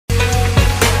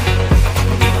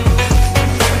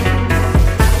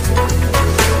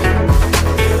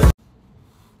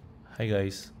Hi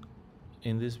guys,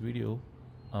 in this video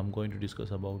I'm going to discuss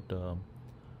about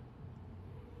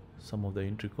some of the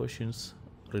entry questions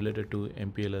related to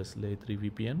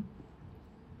MPLS-Layer-3-VPN.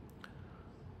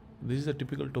 This is a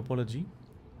typical topology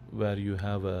where you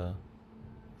have a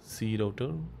C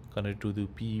router connected to the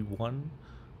P1,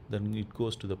 then it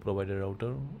goes to the provider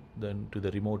router, then to the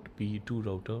remote P2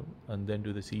 router, and then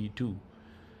to the C2.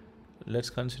 Let's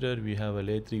consider we have a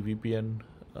layer 3 VPN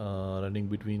running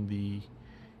between the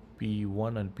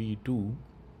P1 and P2.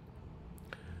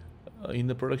 In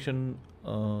the production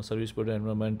service provider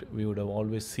environment, we would have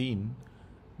always seen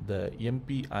the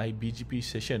MPI BGP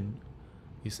session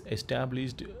is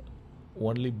established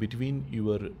only between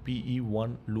your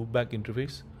PE1 loopback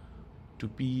interface to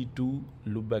PE2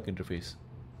 loopback interface.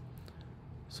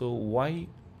 So why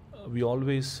we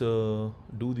always do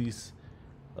this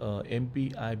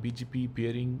MPI BGP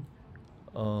pairing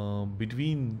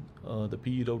between the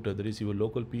PE router, that is your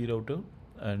local PE router,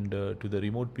 and to the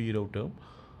remote PE router,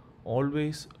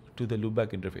 always to the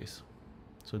loopback interface.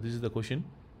 So this is the question.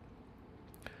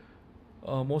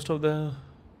 Most of the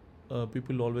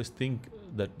people always think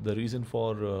that the reason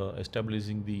for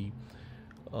establishing the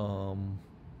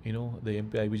the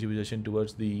MPI BGP session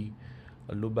towards the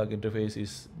loopback interface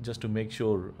is just to make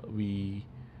sure we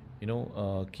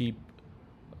keep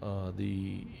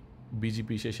the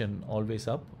BGP session always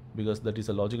up, because that is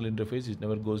a logical interface, it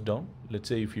never goes down. Let's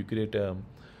say if you create a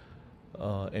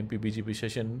MP BGP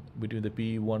session between the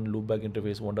P1 loopback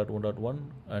interface 1.1.1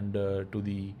 and to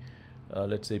the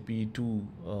let's say P2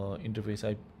 interface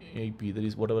IP, that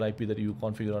is whatever IP that you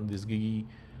configure on this GIGI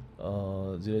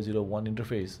 001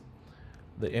 interface,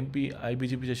 the MP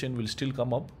IBGP session will still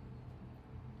come up.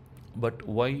 But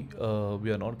why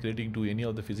we are not creating to any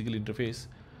of the physical interface,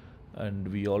 and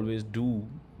we always do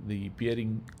the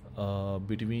pairing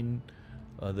between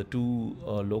the two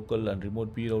local and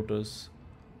remote P routers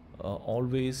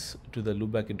always to the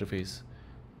loopback interface?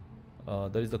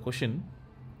 That is the question.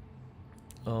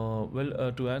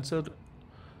 To answer,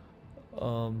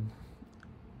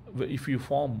 if you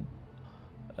form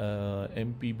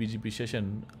MP BGP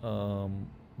session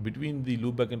between the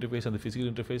loopback interface and the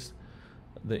physical interface,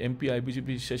 the MP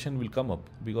IBGP session will come up,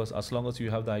 because as long as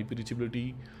you have the IP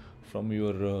reachability from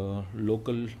your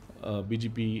local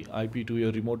BGP IP to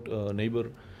your remote neighbor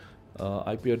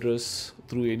IP address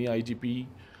through any IGP,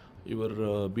 your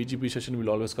BGP session will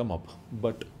always come up.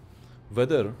 But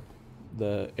whether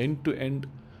the end-to-end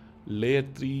layer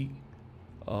 3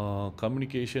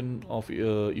 communication of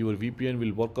your VPN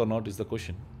will work or not is the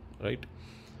question, right?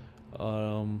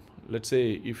 Let's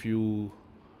say if you,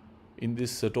 in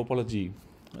this topology,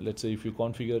 let's say if you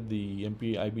configure the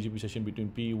MP IBGP session between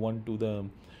P1 to the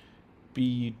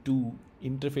P2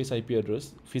 interface IP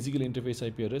address, physical interface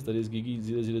IP address, that is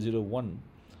GIGI 0001,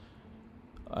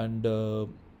 and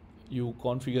you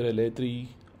configure a layer 3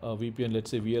 VPN,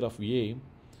 let's say VR of A,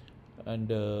 and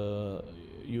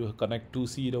you connect to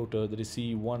C router, that is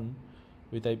C1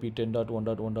 with IP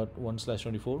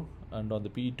 10.1.1.1/24, and on the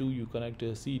P2 you connect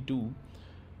C2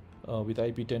 with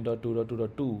IP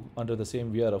 10.2.2.2 under the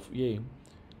same VR of A.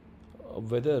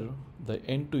 Whether the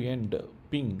end-to-end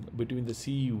ping between the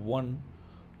C1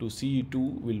 to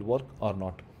C2 will work or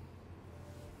not.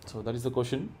 So that is the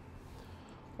question.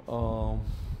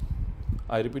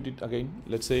 I repeat it again.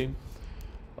 Let's say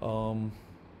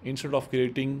instead of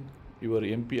creating your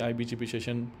MPI BGP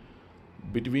session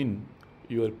between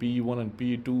your P1 and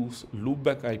P2's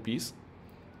loopback IPs,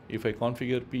 if I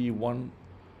configure P1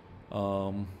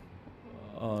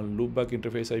 loopback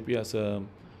interface IP as a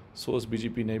source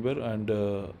BGP neighbor and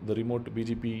the remote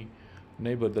BGP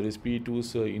neighbor, that is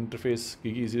P2's interface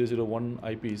GIGI 001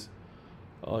 IPs,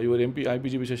 your MP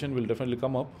IBGP session will definitely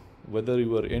come up, whether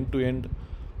your end-to-end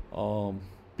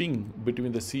ping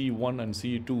between the C1 and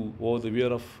C2 or the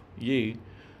VR of A,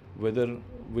 whether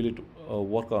will it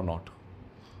work or not.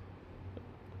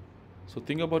 So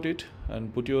think about it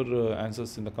and put your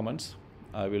answers in the comments.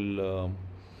 I will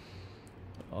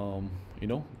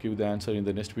give the answer in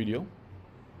the next video.